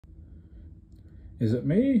Is it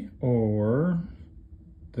me, or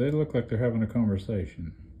do they look like they're having a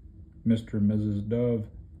conversation? Mr. and Mrs. Dove.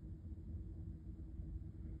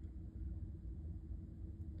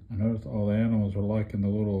 I noticed all the animals are liking the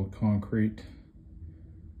little concrete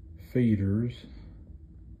feeders.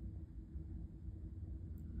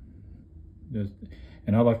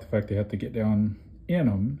 And I like the fact they have to get down in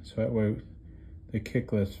them, so that way they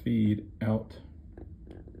kick less feed out.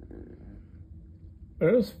 But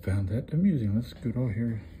I just found that amusing. Let's scoot over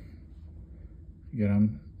here. Again,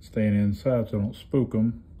 I'm staying inside so I don't spook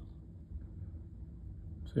them.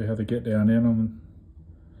 See how they get down in them?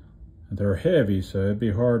 And they're heavy, so it'd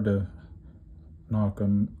be hard to knock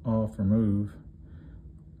them off or move.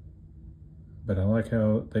 But I like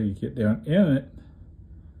how they get down in it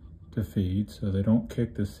to feed, so they don't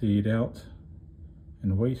kick the seed out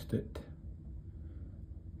and waste it.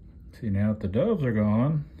 See, now that the doves are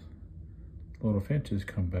gone, the little finches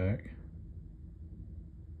come back.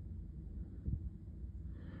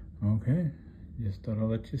 Okay, just thought I'd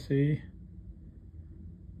let you see.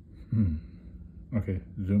 Okay,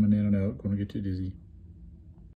 zooming in and out, gonna get you dizzy.